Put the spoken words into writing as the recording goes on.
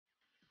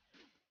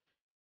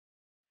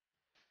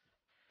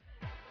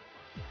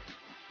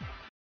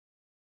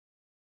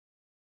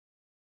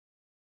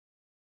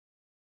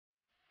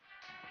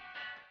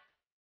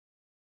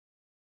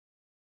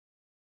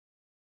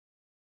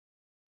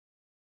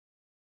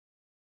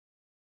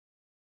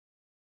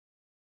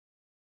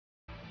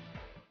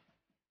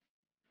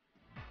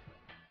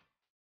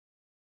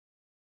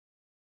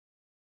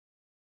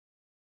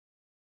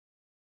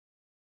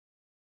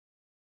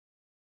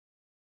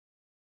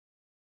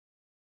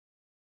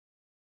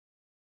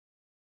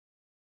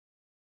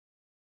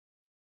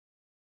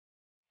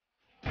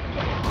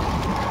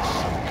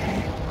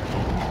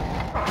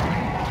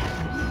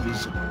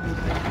Mars.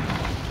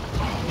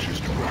 I'll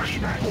just rush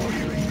that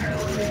boiling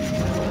hell.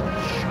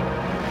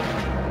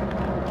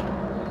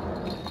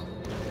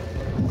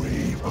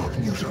 Wave of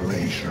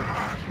mutilation.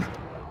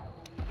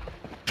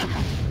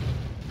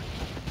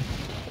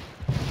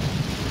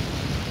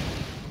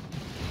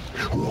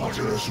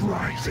 Waters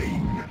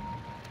rising.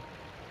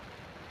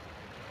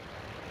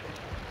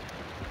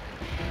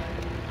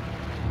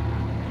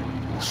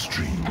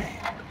 Streaming.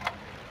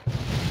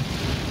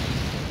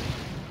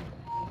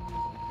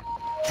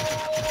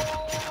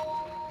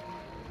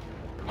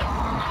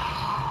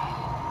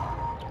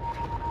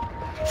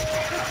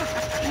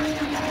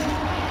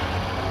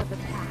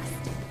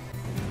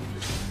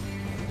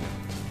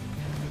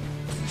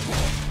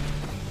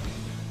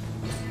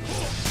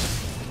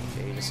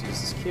 Okay, just use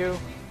this Q.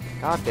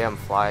 Goddamn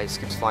flies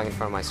keeps flying in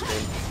front of my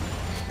screen.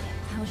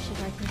 How should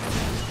I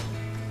proceed?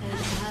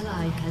 An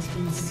ally has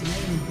been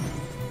slain.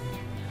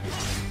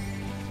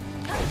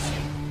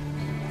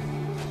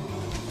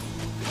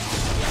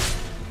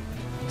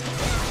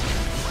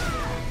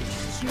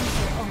 Choose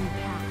your own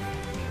path.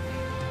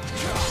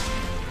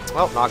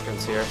 Well,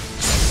 Nocturne's here.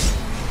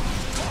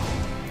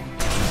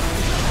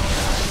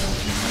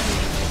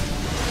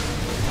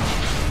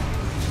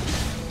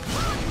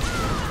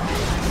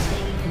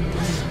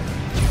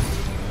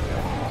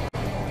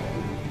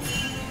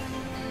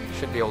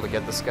 Should be able to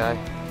get this guy.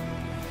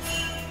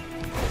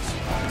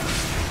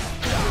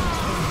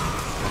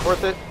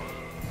 Worth it.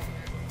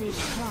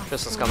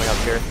 Tristan's coming up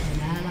here.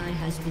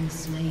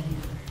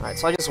 Alright,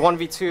 so I just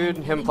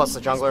 1v2'd him plus the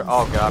jungler.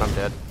 Oh god, I'm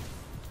dead.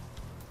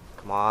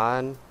 Come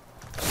on.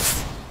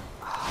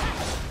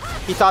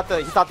 He thought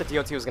the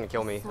DOT was gonna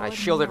kill me. I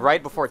shielded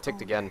right before it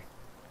ticked again.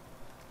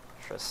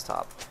 Trist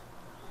top.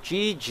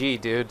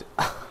 GG, dude.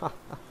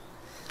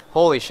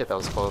 Holy shit, that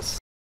was close.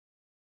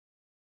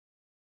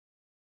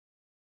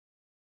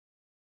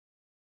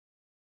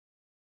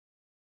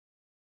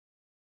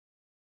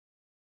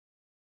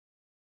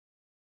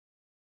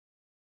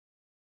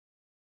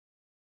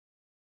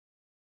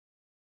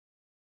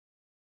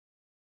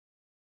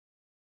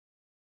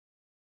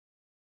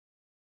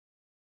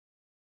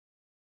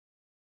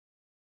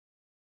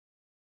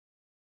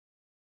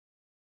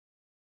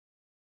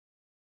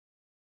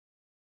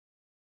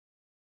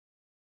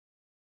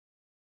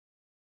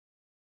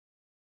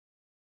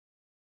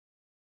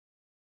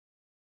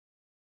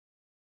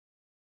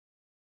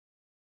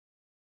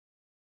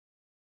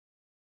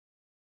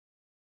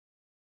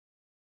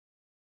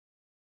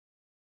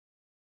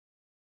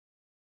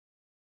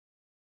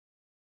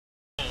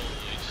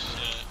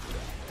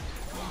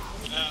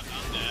 I'm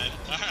dead.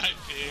 Alright,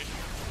 P.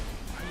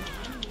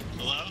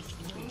 Hello?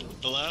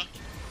 Hello?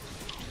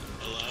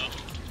 Hello?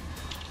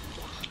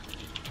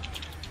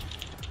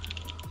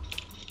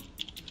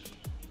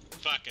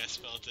 Fuck, I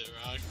spelled it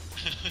wrong.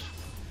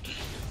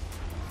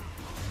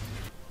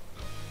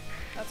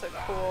 That's a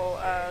cool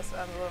ass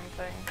emblem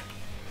thing.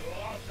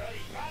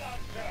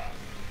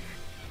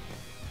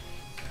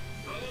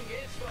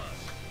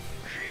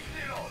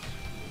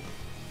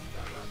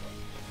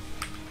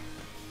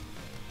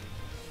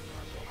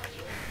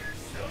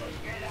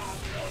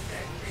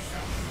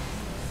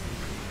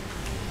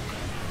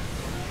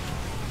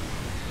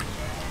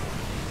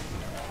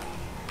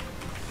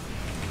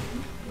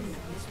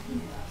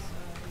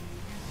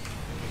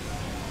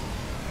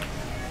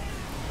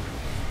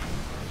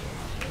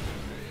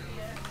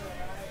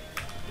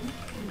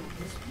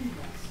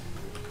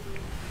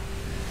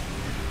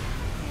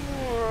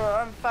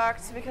 I'm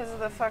fucked because of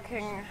the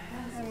fucking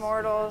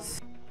immortals.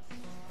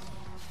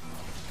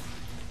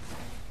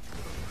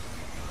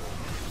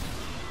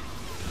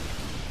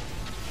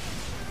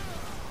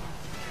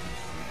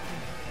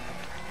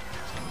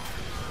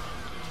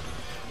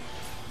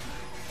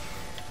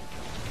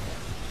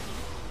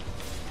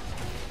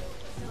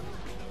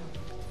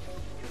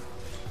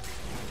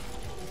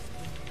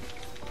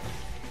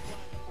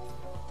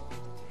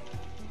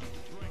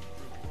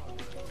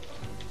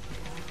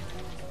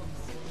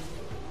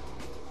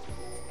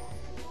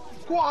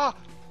 Qua!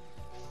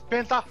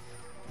 Penta!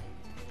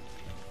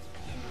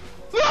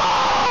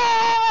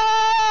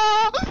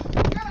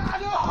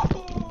 Caralho!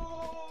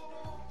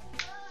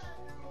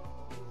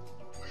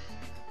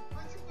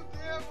 Vai se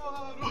fuder,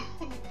 mano!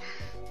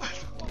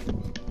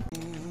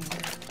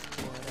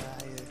 What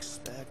I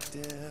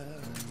expected,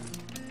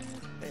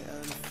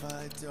 and if I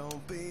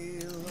don't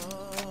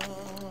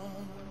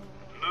belong,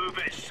 Move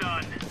it,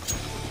 son.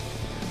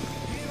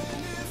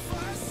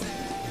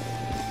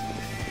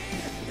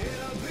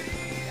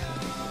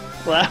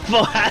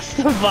 Level has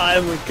to buy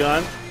him a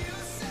gun?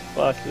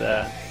 Fuck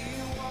that.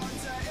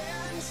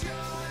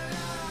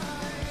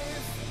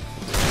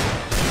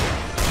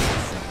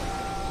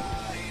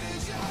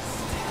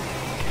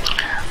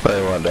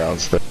 They went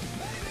downstairs.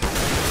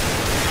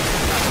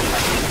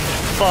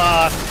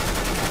 Fuck.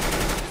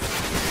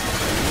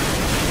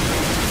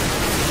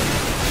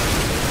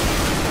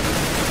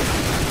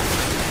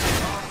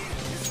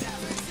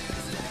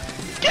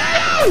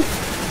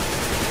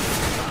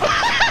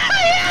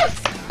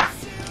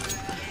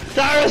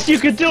 Darius, you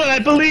can do it, I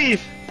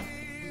believe!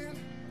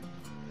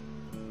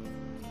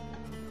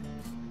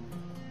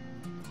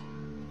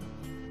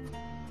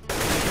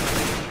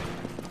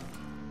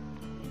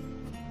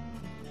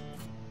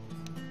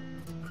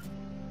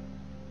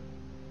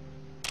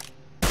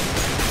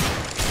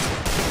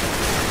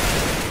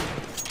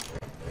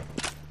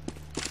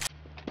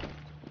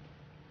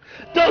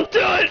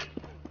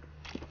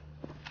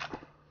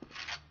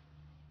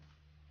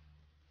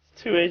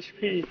 2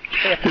 HP. He's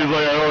like,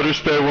 I don't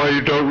understand why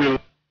you don't really.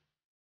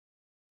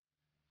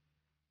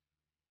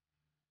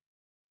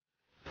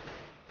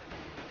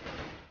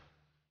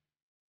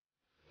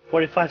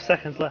 45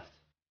 seconds left.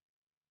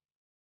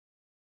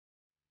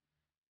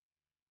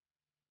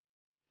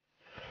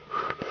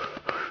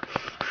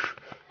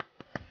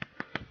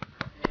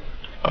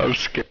 I'm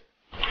scared.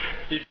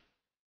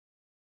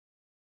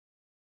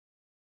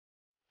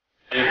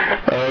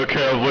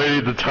 Okay, I'm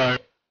waiting the time.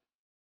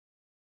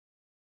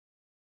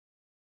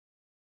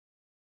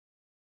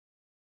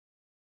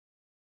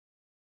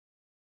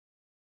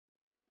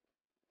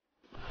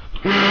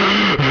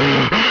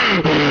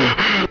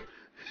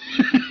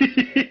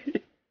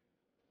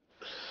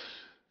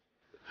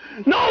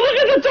 No, look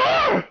at the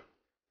door!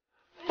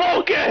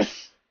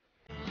 Focus!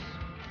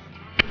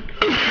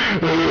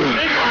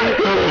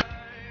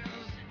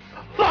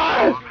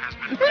 Five!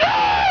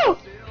 No!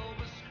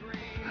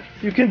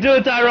 You can do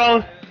it,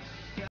 Tyrone!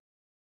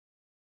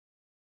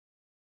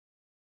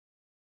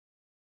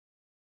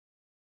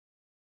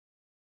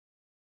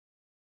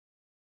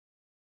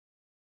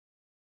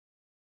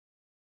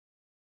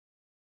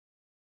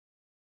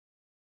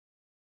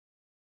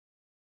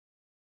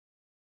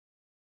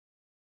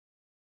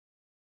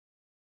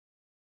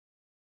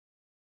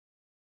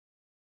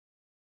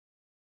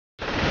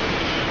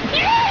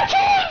 Yeah, I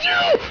told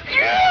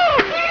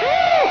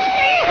you!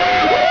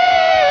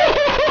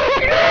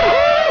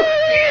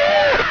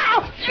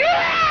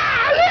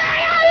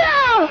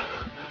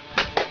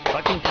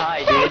 Fucking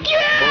tie, dude.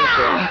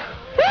 Yeah!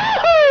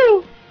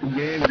 Woohoo!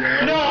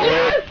 No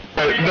way!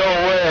 No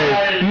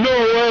way! No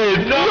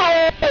way! No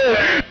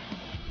way!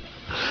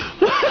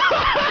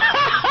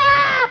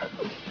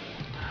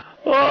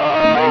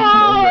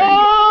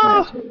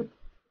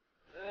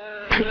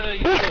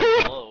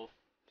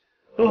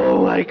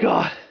 Oh my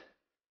god.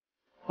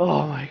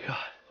 Oh my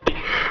god.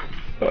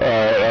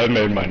 Alright, I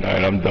made my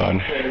 9. I'm done.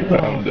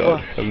 I'm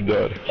done. I'm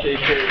done.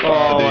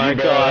 Oh Dude, my you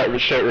better god.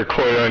 have shit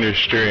recorded on your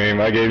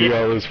stream. I gave you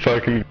all those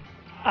fucking.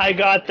 I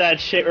got that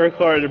shit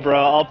recorded, bro.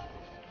 I'll...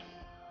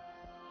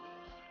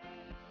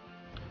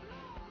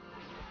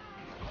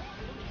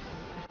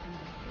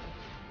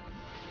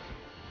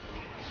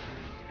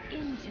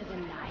 Into the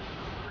night.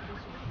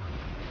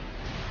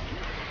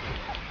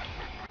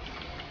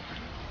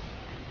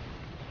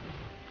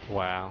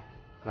 Wow,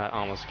 that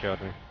almost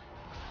killed me.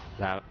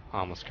 That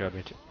almost killed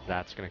me.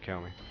 That's gonna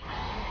kill me.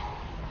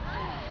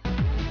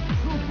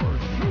 Super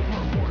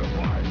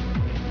fortified.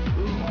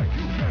 Like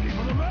you can't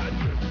even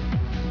imagine.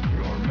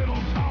 Your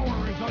middle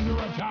tower is under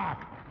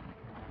attack.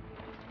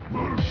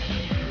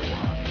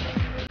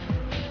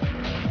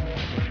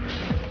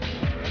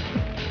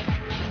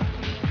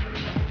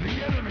 The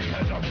enemy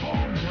has a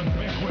bone to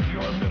pick with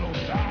your middle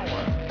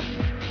tower.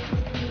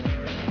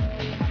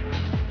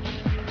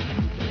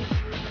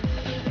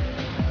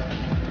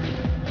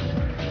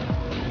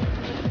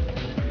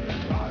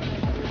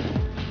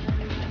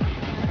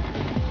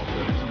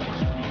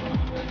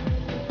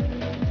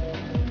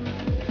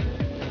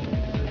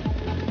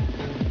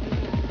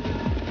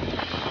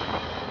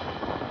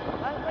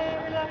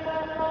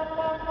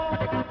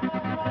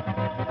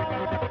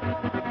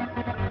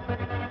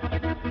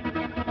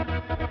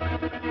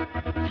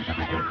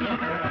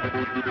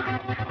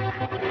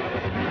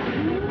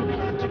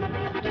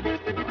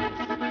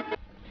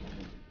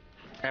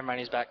 Never mind,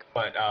 he's back.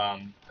 But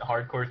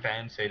hardcore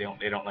fans say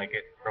they don't like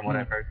it, from what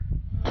I've heard.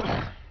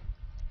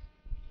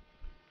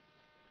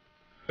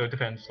 So it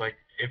depends. Like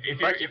if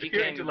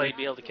you're into like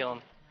be able to kill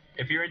him.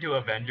 if you're into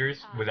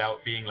Avengers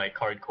without being like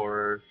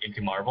hardcore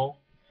into Marvel,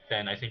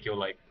 then I think you'll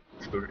like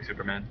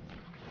Superman.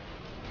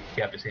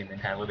 You have the same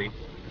mentality.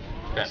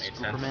 If that made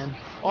sense.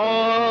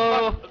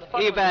 Oh,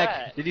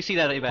 A-Bag! Did you see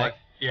that A-Bag? What?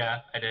 Yeah,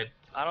 I did.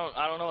 I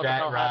don't know what That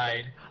the hell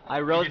ride. I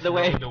You rode just the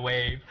wave. rode the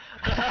wave.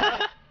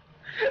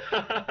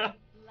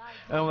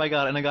 Oh my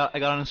god, and I got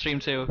on stream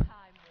too.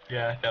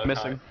 Yeah, that was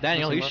Missing. hard.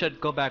 Daniel, you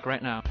should go back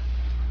right now.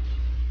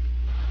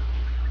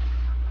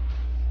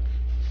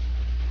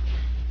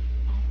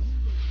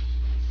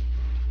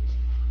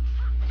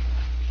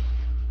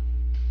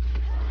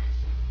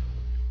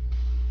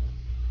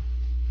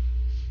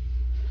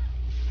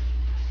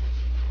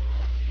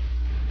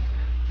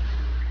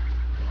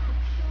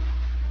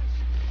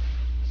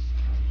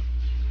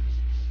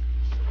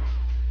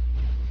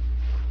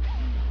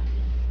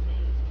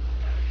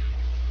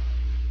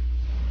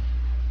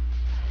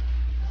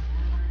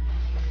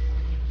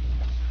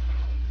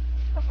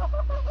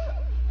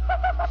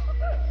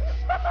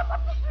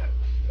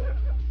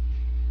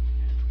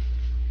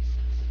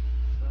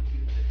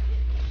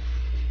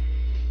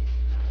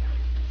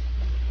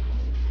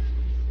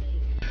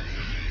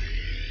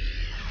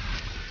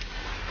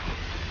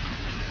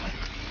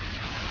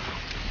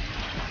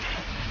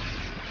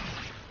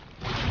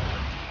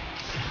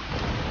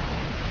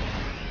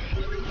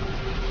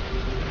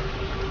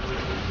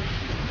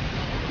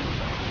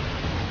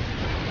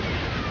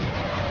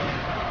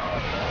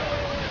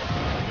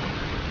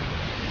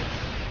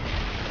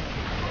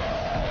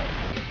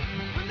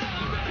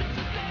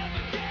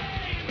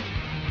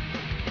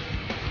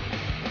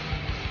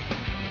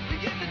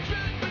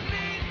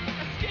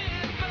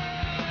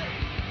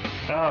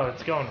 Oh,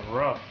 it's going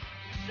rough.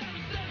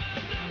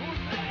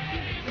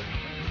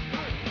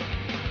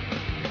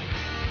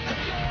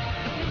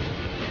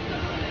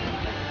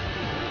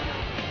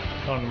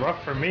 Going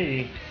rough for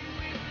me.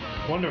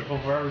 Wonderful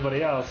for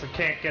everybody else. I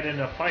can't get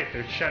in a fight.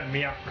 They're shutting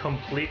me out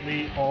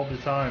completely all the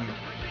time.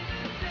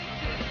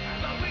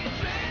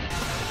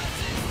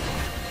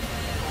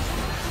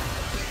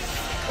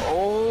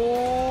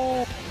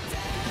 Oh!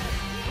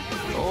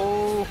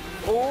 Oh!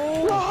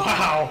 Oh!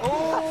 Wow!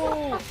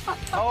 Oh!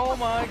 Oh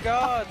my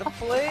God! The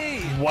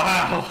blade!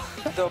 Wow!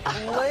 The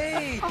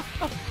blade!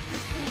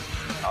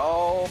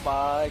 Oh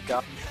my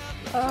God!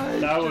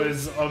 That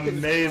was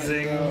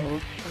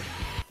amazing.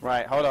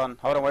 Right, hold on.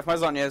 Where's my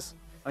Zhonya's?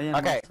 Oh yeah,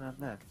 okay.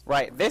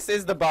 Right, this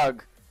is the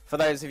bug. For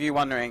those of you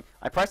wondering,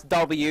 I press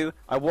W,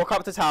 I walk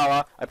up to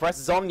tower, I press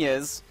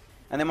Zhonya's,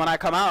 and then when I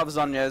come out of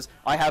Zhonya's,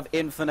 I have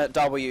infinite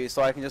W,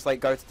 so I can just like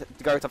go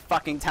to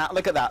fucking town.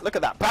 Look at that! Look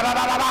at that! Bam,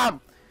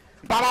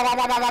 bam, bam,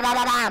 bam, bam, bam, bam,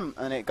 bam, bam,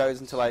 and it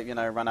goes until like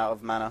run out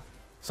of mana.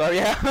 So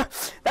yeah,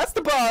 that's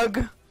the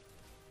bug.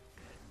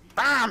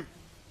 Bam,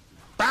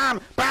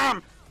 bam,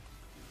 bam,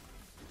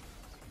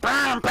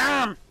 bam,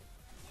 bam.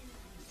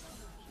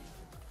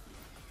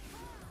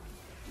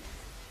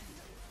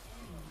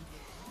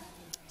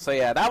 So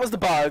yeah, that was the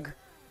bug,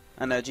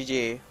 and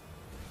GG.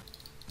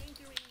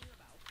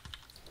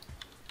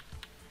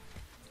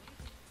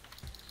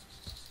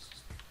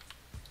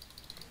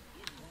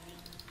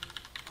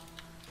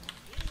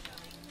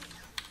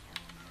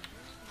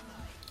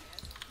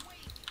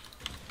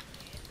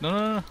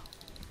 No.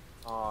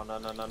 Oh no.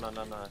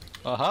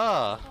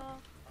 Aha!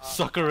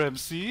 Sucker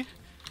MC,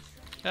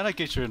 and I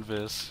get your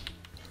invis.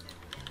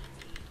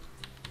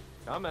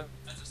 Coming.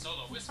 That's a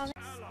solo whistle.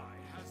 Ally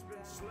has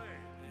been slain.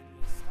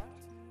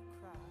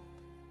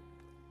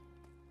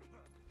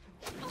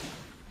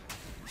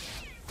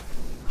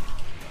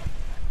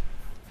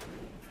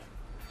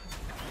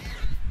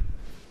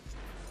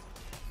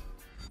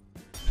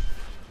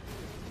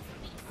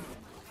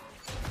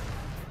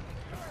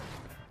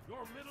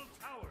 Your middle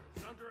tower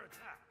is under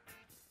attack.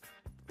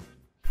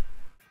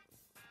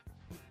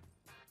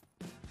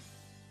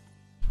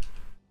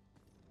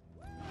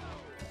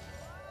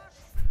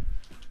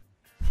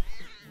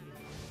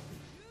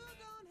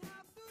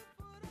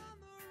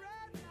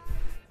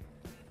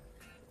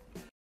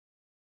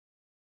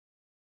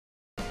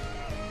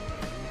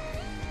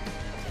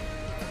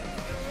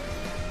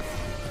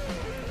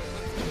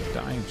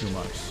 Dying too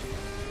much.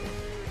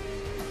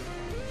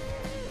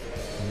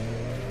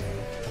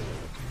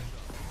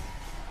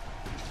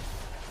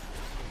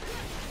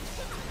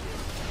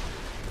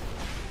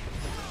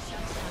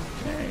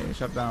 Hey,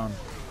 shut down.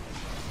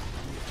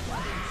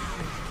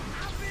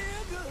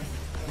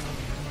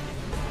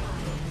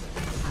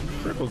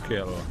 Triple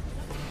kill.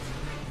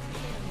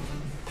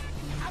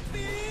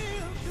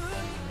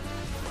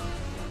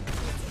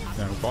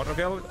 Then quarter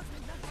kill.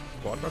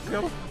 Quarter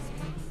kill.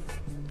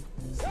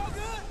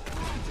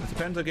 It's a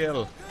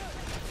pentakill.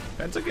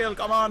 Pentakill,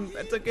 come on!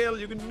 Pentakill,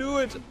 you can do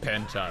it!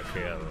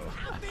 Pentakill.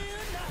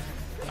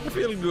 I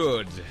feel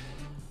good.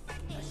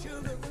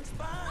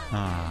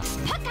 Ah.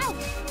 Puck out!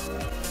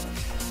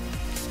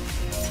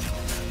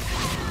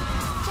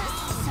 Just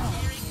so.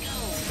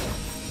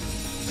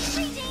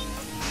 Greetings!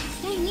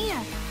 Stay near.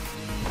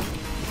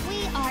 We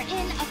are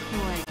in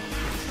accord.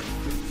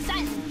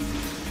 Silence.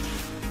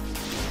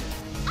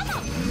 I'm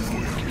up!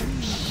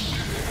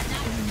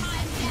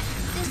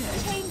 This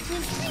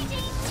changes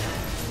greetings.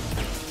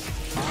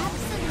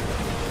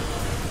 Absolutely.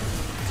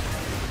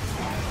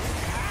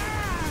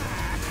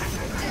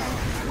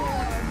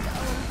 Warmed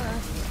over.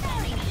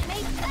 Very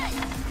made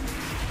sense.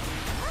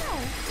 Oh,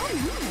 so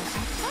near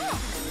at all.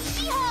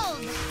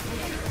 Behold!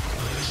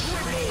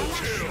 Triple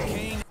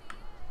kill.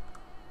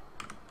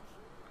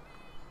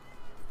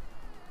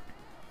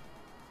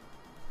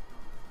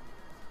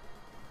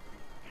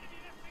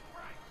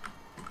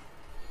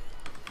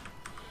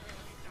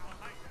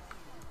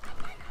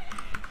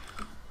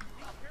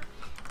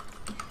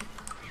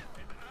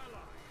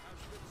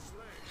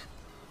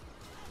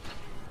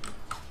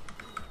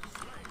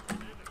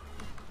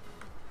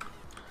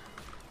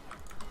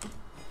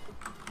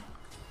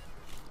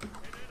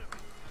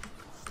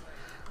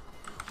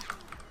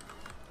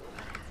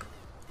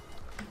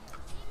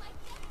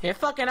 It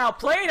fucking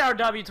outplayed our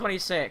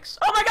W26.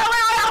 Oh my god,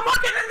 wait, I'm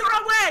walking in the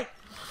wrong way!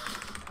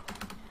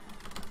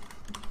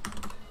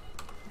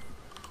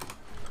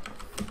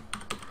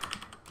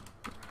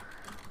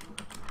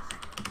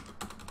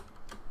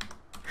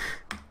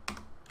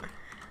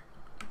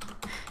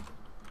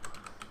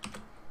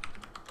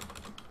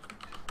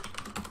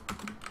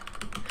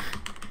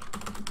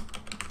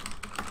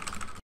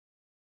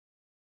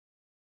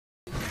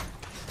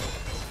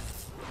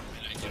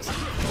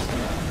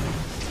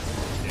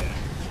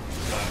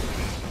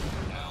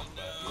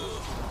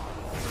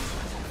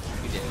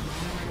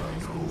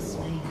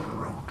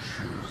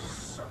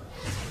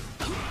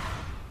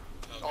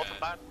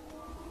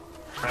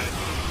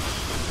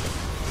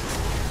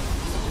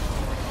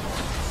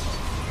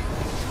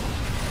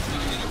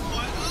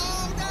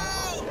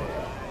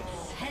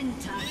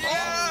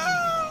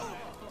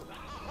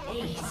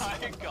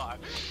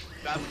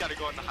 That's gotta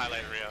go in the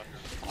highlight reel.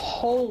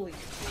 Holy.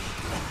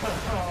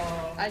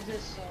 I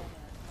just saw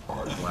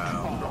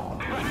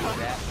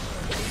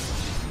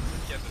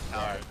Get the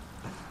tower.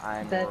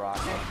 I'm that.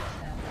 rocking.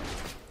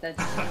 That's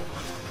I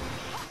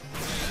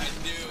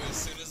knew as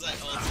soon as I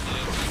ulted it,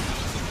 I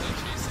wasn't gonna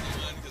chase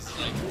anyone because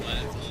like my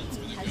ult's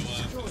gonna go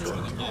up. It's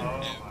gonna get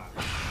him.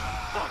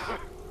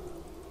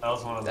 That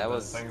was one of the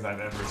best things I've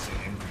ever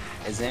seen.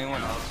 Is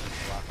anyone else?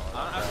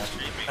 I'm not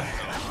streaming, so I'm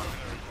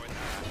gonna record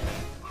that.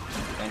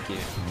 Thank you.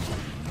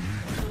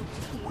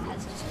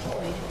 Has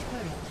destroyed a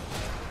turret.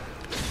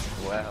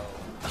 Well.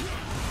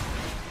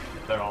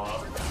 They're all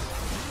up.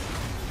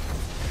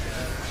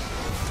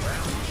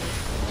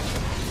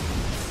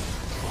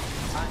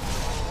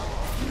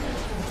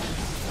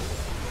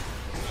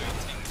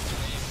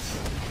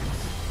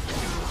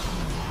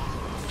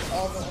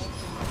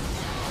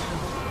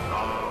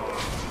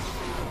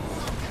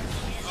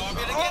 I'm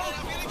gonna get it!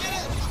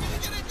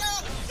 No!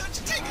 Don't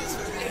you take this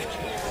from me!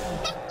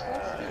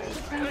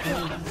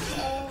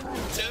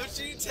 Don't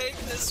you take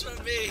this from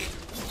me!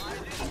 I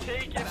didn't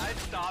take it, I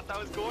thought I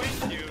was going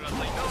to, and I was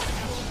like, no.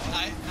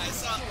 I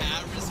saw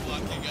Avarice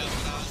walking up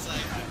and I was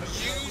like,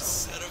 you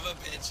son of a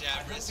bitch,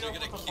 Avarice, you're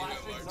gonna kill him,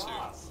 aren't you?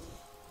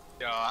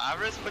 Yo,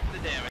 Avarice put the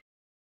damage.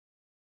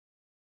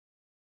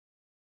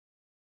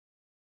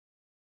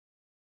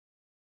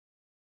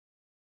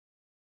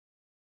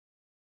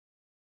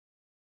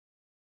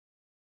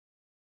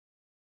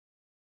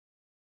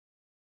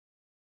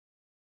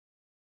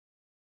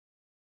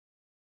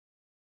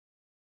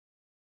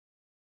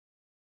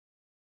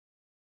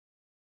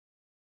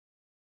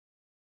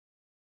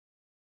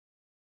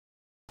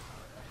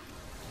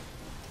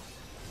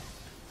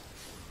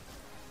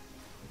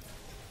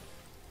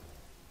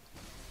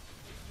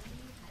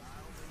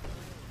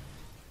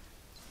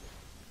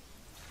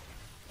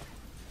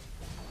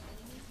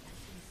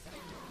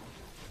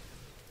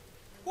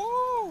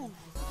 Woo!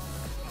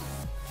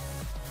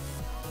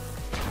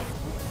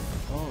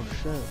 Oh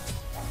shit.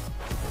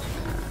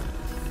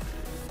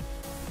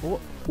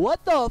 What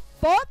the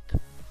fuck?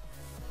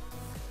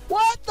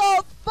 What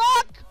the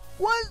fuck?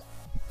 What?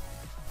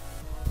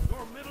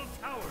 Your middle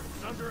tower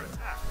is under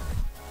attack.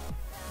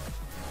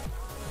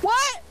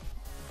 What?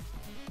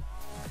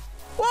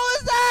 What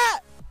was that?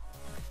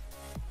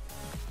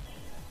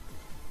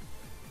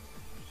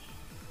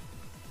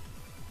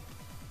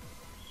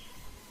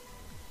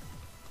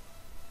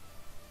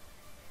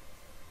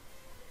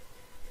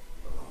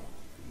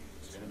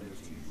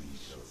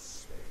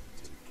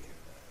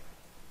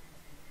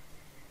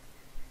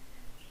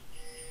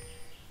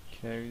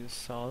 Okay,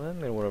 saw them.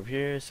 They went up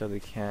here, so they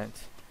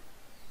can't.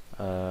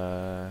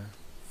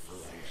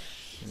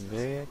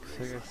 Invade.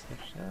 They're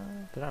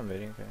not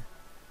invading. Okay.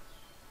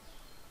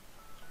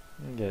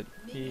 Get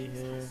E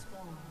here.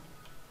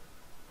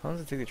 How long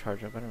does it take to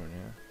charge up? I don't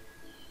know.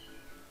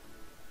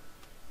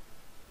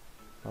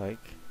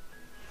 Like,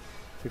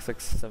 takes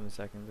like 7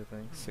 seconds, I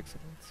think. 6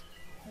 seconds.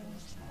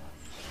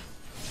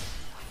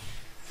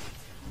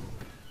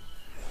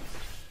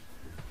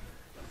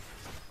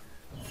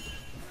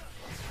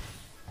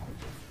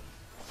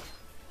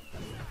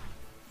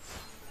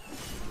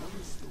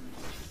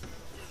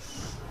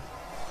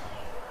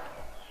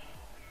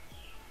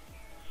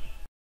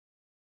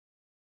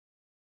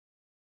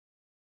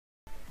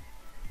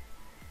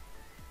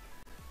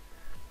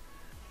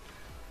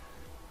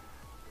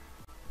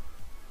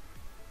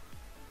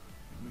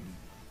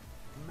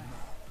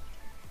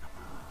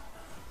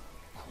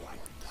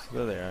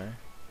 There they are.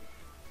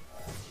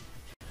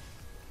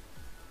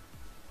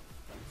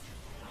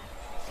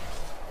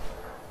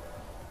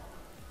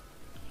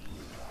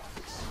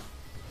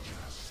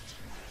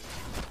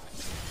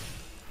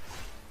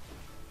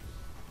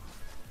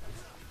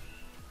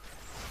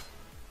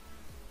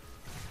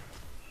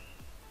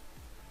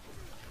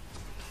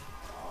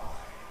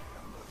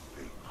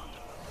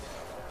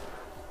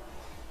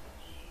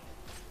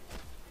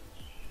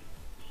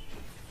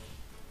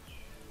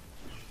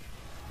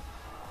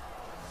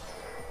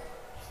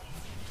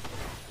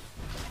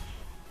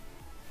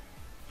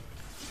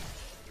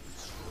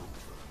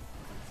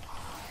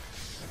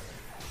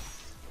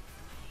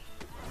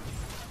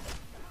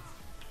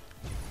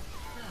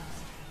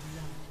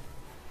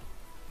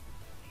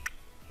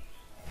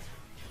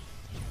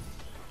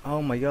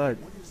 Oh my god.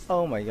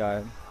 Oh my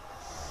god.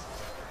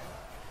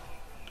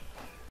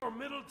 Your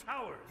middle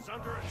tower is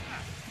under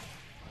attack.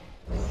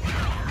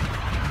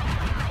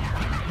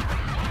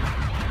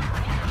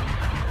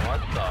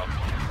 What the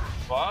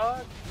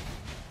fuck?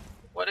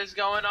 What is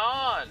going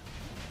on?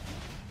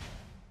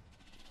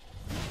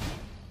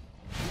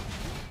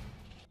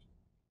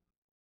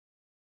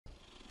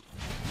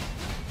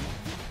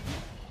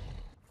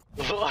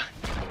 What?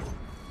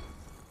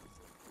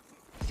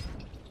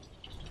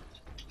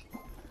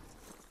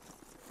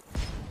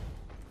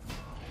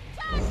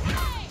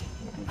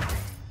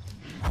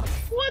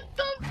 What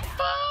the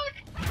fuck?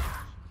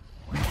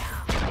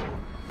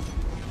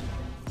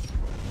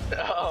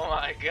 Oh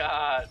my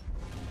god.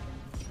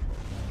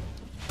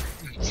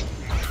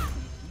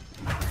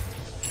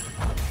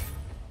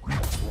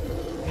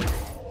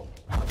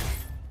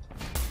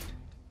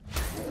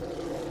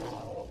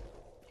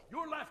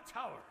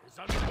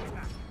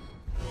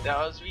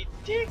 That was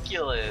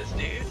ridiculous,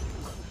 dude.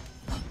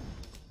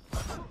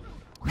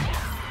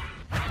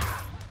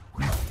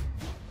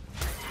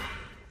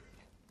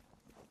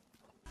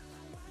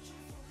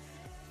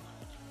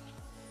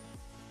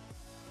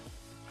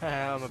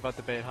 I'm about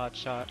to bait hot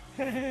shot.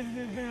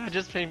 I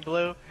just pinged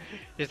blue.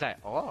 He's like,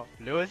 oh,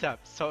 blue is up,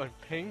 so I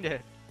pinged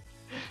it.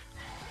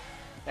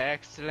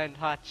 Excellent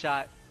hot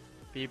shot.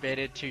 Be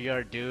baited to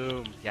your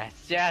doom. Yes,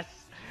 yes.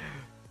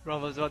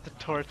 Rumbles about to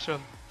torch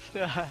him.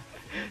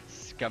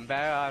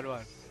 Scumbag on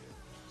one.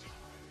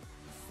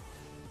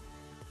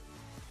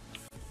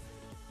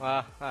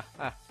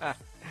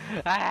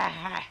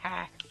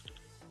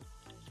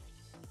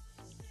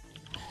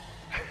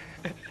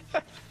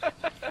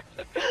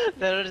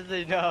 Little does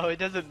he know, he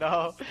doesn't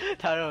know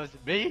that it was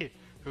me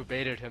who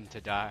baited him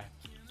to die.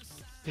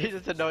 He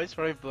doesn't know, he's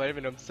probably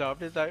blaming himself.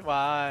 He's like,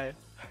 why?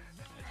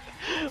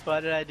 Why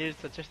did I do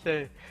such a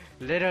thing?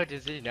 Little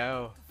does he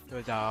know, it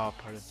was all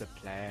part of the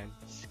plan.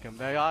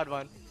 Scumbag odd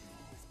one.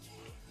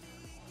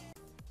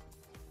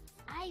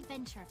 I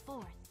venture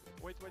forth.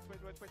 Wait.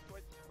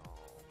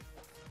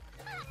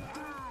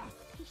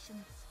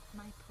 Patience,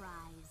 my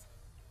prize.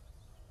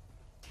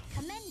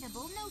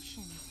 Commendable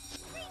notion.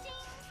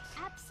 Greetings.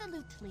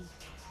 Absolutely.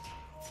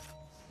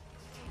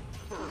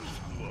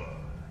 First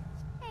blood.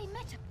 Hey,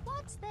 Meta,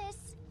 what's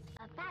this?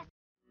 A fast.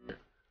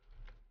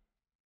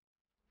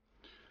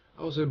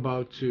 I was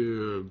about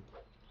to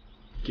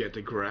get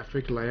the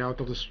graphic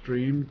layout of the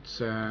streams,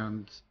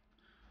 and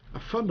I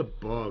found a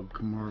bug,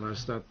 more or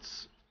less, that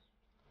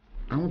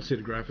I don't see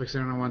the graphics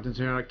there, and I went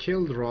into here. I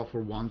killed Raw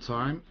for one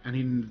time, and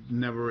he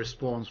never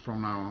responds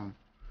from now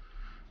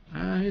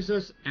on. He's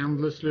just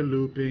endlessly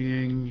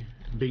looping,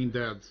 being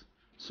dead.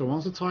 So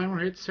once the timer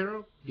hits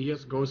 0, he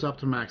just goes up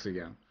to max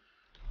again.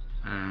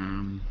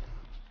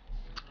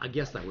 I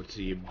guess that would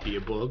be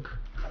a bug.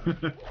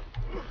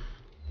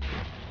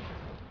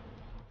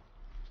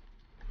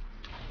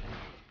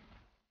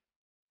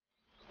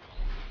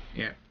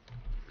 Yeah.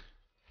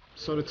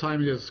 So the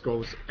time just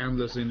goes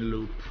endless in the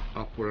loop,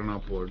 upward and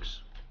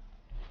upwards.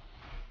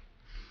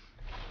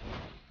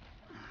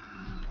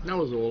 That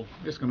was all.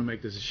 Just gonna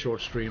make this a short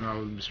stream.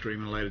 I'll be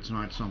streaming later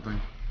tonight or something.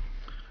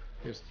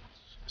 Just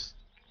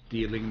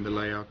dealing the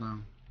layout now.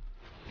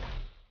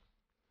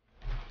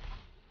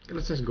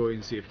 Let's just go in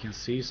and see if we can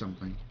see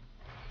something.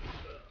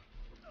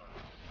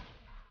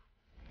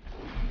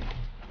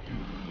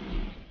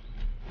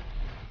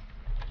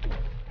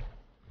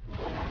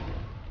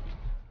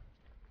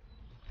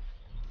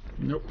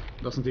 Nope,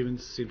 doesn't even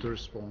seem to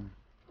respawn.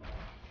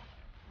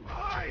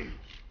 My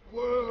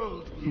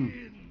world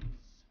ends.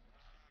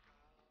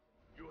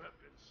 You have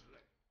been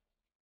slain.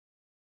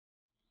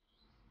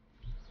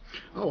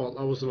 Oh well,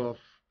 I was off.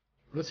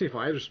 Let's see if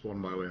I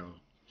respawn by the way.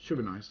 Should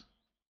be nice.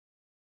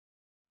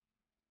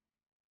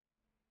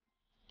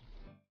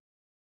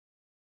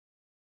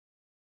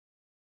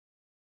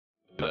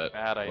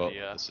 Bad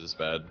idea. Well, this is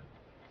bad.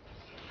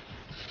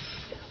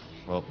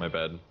 Well, my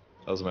bad.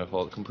 That was my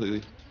fault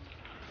completely.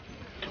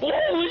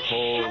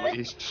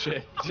 Holy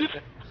shit.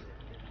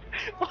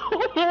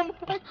 Oh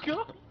my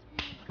god!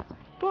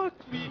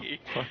 Fuck me!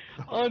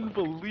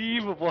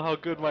 Unbelievable how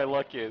good my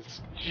luck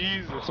is.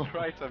 Jesus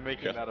Christ, I'm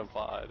making that a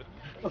VOD.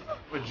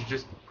 Would you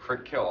just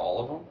crit kill all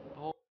of them?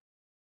 Oh.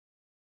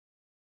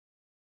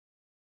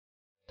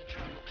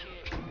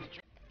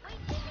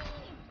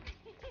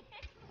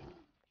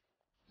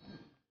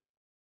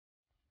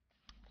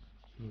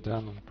 Да,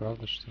 ну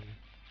правда что ли?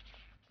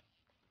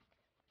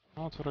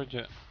 Ну вот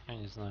вроде, я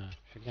не знаю,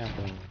 фигня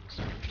была на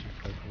самом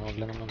деле, но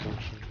могли намного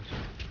лучше быть.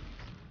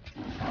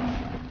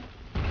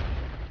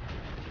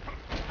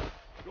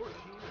 Your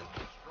team has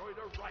destroyed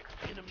a right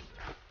enemy.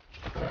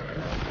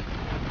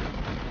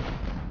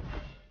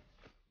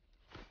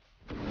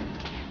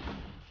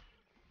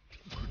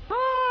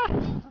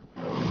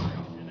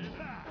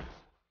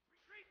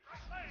 Retreat,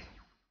 right lane.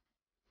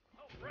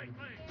 Oh, right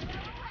lane.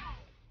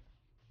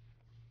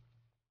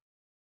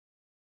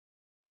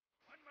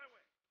 On my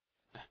way.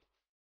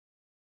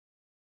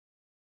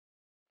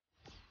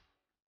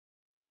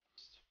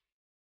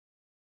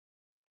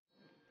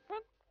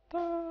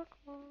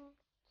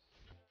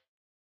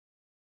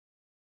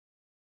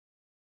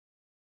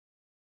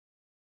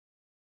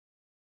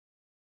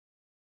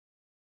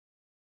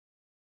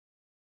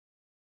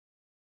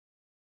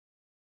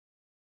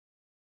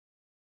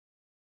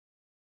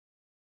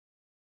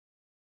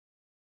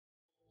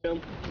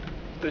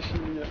 Тащи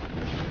меня.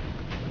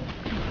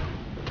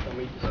 Там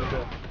иди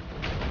сюда.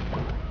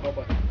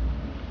 Опа.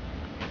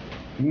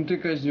 Ну ты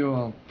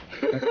козел.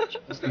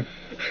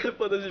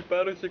 Подожди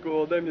пару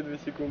секунд, дай мне 2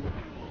 секунды.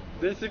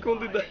 2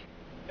 секунды дай.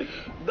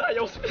 Да,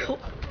 я успел.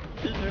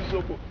 Иди в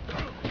жопу.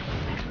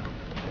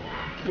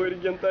 Мой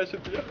реген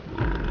тащит я.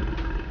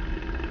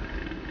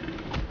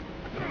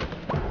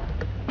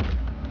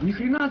 Ни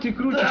хрена ты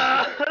крутишь.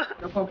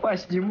 Я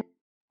попасть не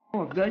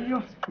мог. Да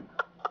ёп.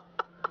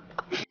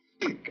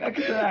 Как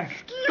так?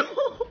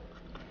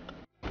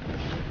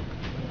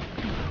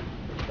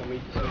 Там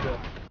иди сюда.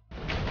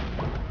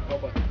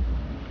 Опа.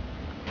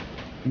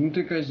 Ну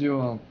ты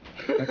козел.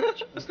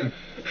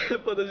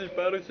 Подожди,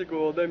 пару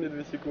секунд, дай мне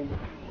 2 секунды.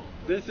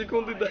 2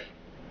 секунды дай.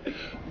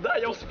 Да,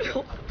 я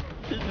успел.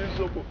 Иди в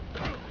жопу.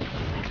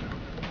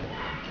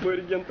 Мой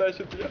реген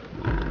тащит меня.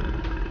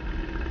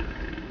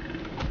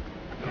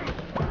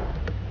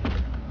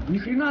 Ни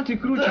хрена ты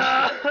крутишь!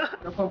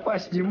 Я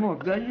попасть не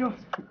мог, да ёп!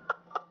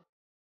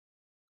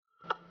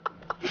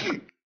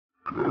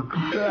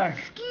 Как так?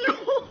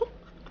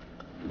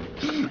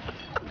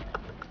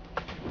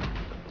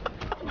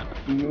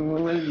 Ну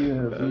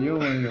молодец,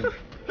 ё-моё.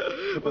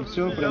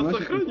 Все, Я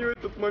сохраню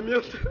этот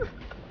момент.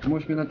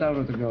 Может,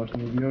 Минотавра тогда уж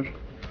не убьешь?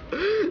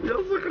 Я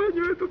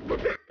сохраню этот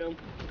момент.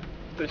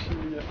 Тащи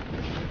меня.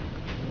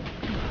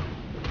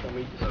 Там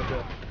иди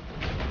сюда.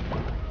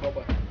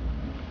 Опа.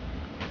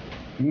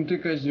 Ну ты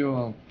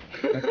козел.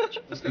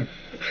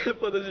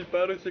 Подожди,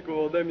 пару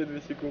секунд, дай мне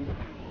 2 секунды.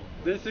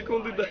 2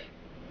 секунды дай.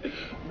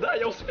 Да,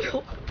 я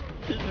успел.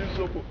 Иди в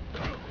жопу.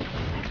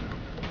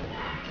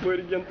 Мой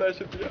реген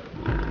тащит меня.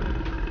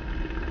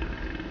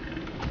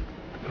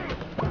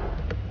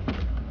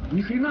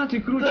 Ни хрена ты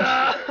крутишь!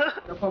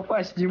 Я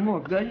попасть не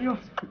мог, да ёп!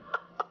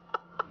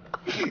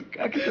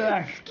 Как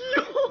так?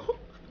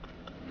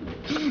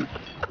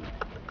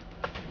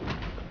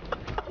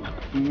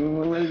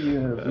 Ну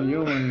молодец,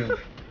 ё-моё.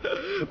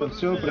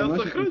 Все, Я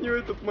сохраню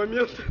этот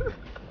момент.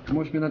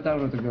 Может,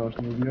 Минотавра тогда уж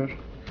не убьешь?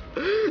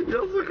 Я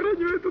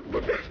сохраню этот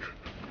момент.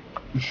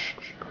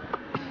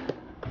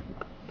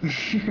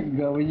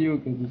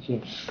 Говнюка ты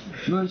че?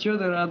 Ну а чё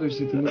ты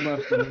радуешься, ты не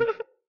бабка?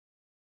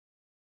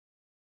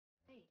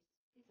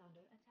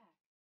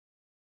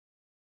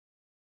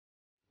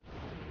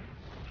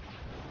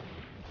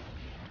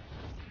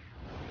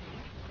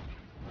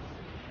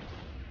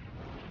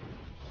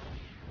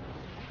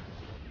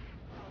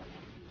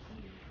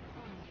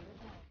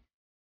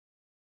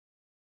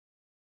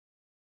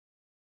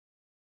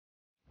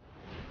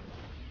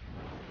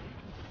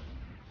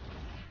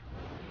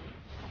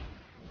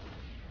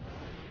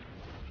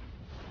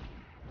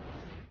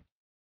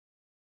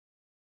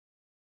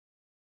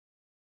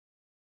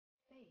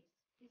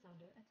 Is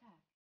under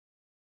attack.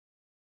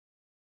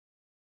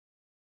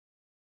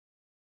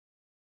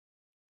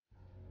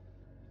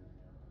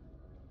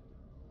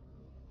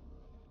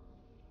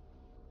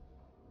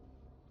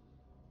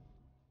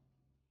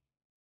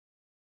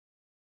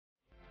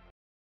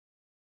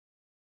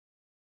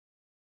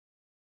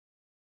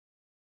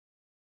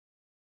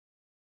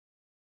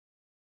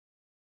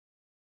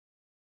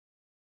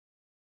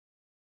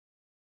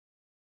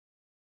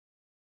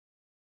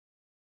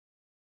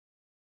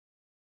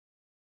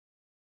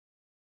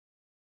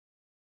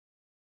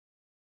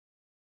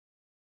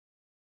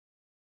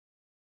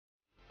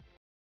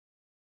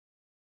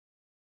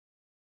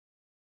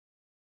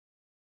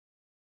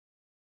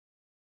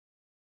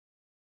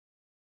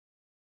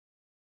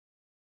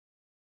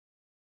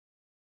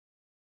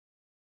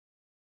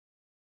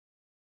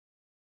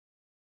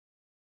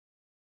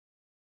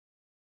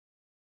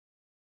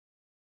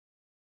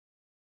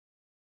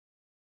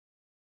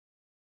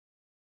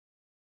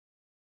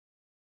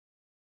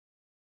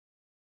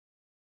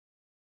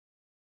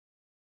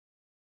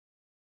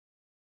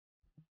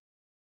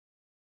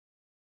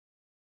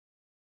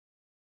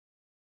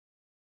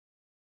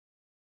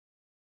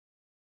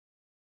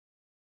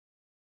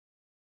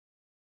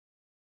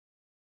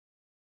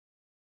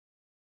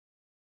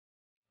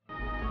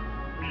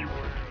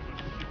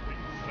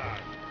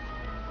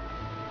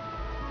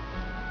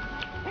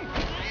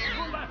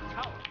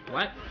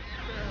 What?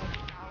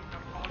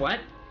 What?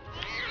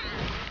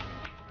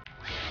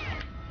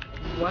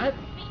 What?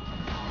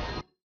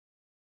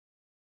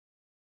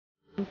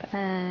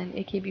 And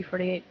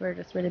AKB48 were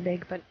just really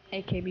big, but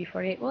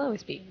AKB48 will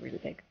always be really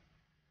big.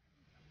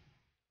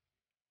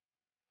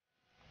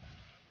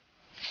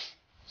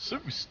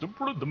 Service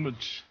double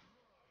damage.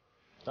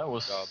 That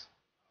was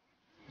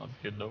not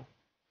good though.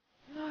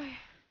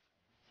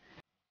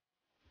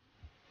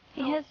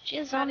 He has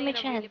jizz on my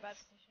chest.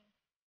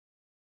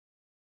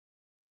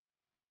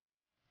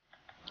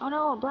 Oh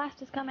no, a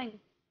blast is coming.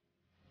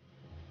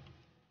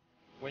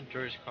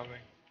 Winter is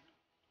coming.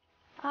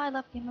 Oh, I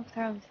love Game of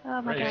Thrones.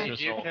 Oh my god. If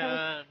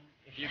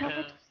you can,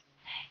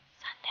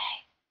 Sunday.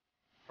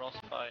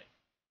 frostbite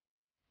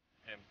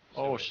him.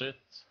 Oh shit.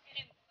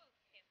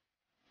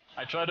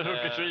 I tried to hook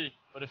a tree,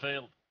 but it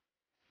failed.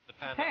 The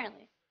panda.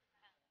 Apparently.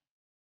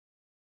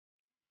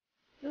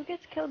 Who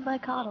gets killed by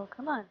Coddle?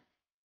 Come on.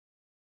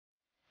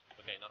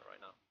 Okay, not right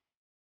now.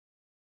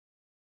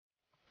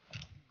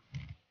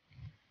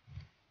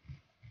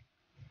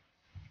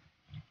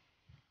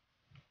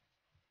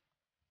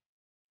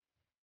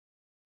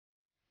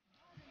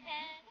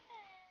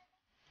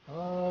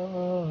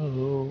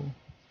 Oh,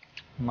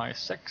 my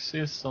sex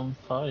is on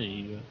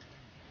fire.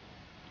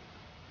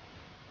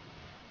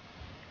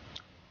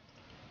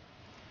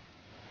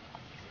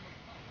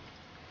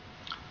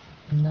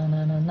 Na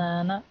na na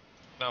na na.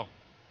 No.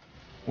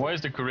 Why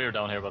is the courier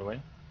down here, by the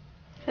way?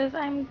 Because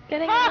I'm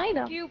getting an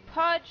item. You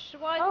pudge!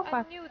 Why? Oh, I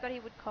fuck. knew that he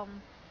would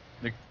come.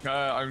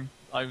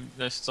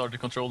 I started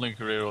controlling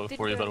career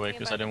for you, by the way,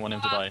 because I didn't want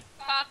him to die.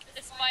 Fuck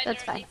the spider.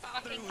 That's fine.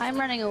 I'm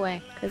running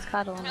away because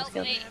Coddle almost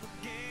killed me.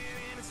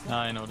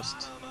 I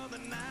noticed.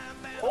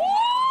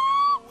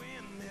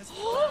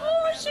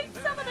 Oh, shit,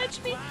 someone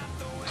HP.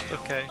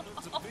 Okay.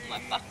 Oh my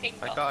fucking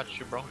god. I got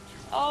you, bro.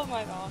 Oh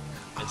my god.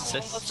 It's I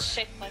almost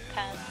shit my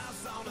pants.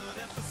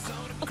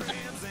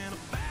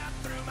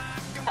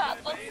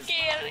 That was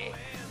scary.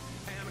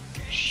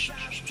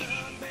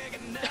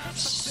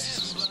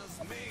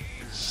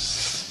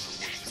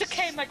 It's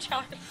okay, my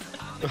child.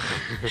 I'm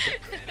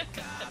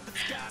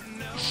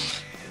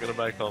gonna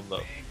buy a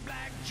condom.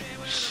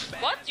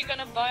 What? You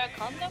gonna buy a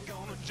condom?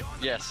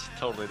 Yes,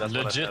 totally. That's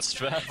legit what I said.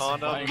 strap.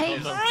 Condom. Hey,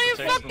 Are you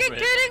fucking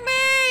kidding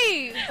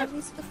me? At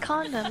least with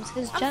condoms,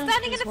 his I'm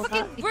standing in genitals the will not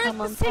fucking become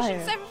worst on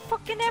positions fire. ever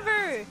fucking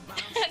ever.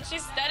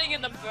 She's standing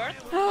in the birth.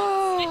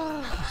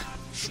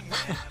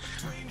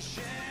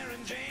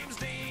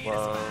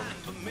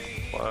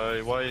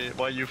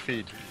 Why you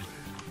feed?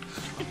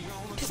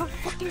 Because I'm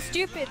fucking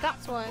stupid,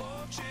 that's why.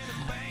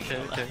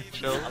 Okay,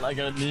 chill. I like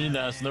how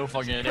Nina has no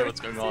fucking idea what's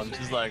going on.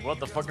 She's like, what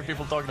the fuck are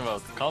people talking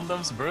about?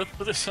 Condoms, birth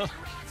position?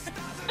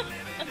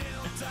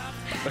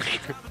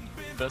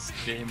 Best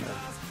game ever.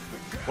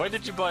 Why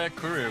did you buy a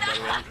courier, by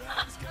the way?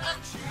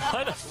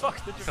 Why the fuck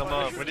did you Come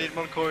buy on, we need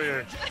more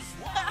courier.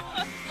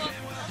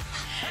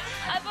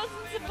 I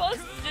wasn't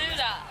supposed to do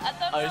that. I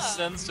don't know. I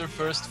sense your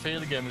first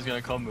fail game is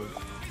gonna come with.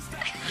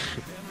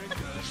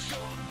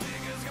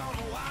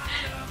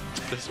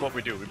 This is what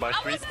we do. We buy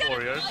 3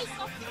 couriers. Buy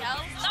something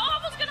else. No, I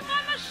was gonna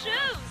buy my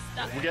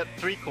shoes. We get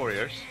 3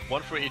 couriers,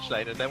 1 for each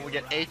lane, and then we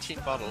get 18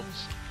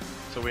 bottles.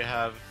 So we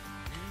have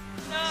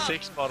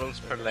 6 bottles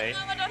per lane.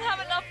 No, I don't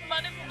have enough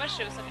money for my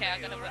shoes. Okay,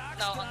 I'm gonna.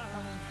 No, I'm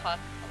cut.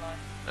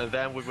 And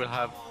then we will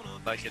have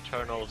like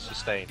eternal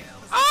sustain.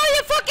 Are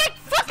you fucking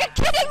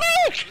kidding me?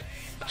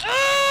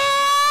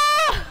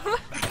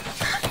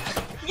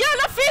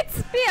 Jävla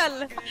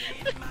fittspel!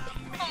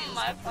 Oh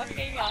my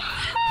fucking god.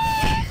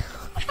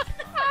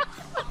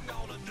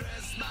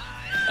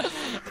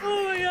 Oh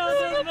my god,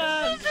 that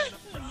man!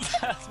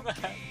 That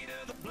man!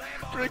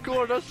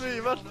 Rekorda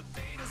streamen!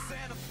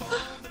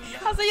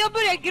 Alltså jag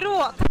börjar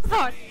gråta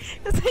snart.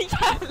 Det är så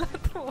jävla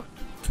tråkigt.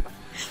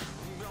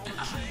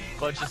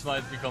 Clutches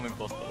might become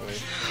impossible,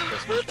 right?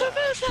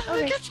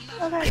 Okay,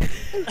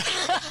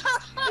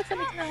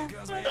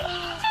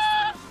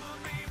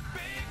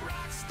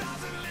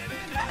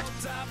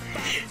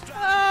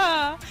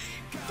 Ah,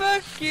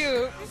 fuck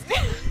you.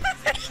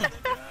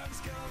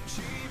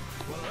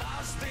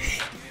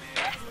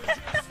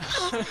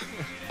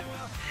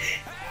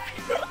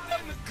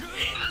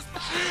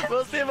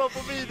 Man ser man på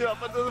videon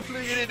att de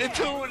flyger in i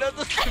tornet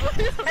och shit.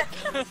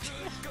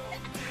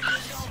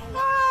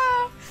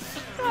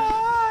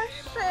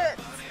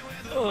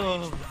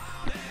 Oh.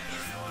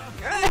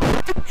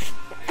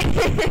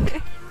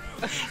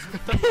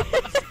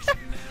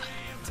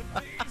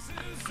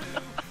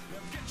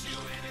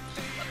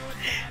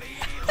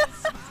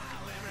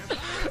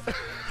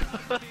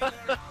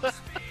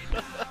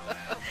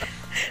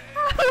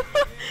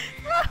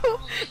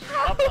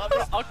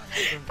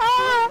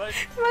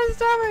 My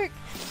stomach.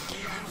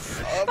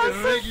 I'm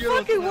so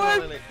fucking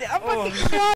warm. I'm fucking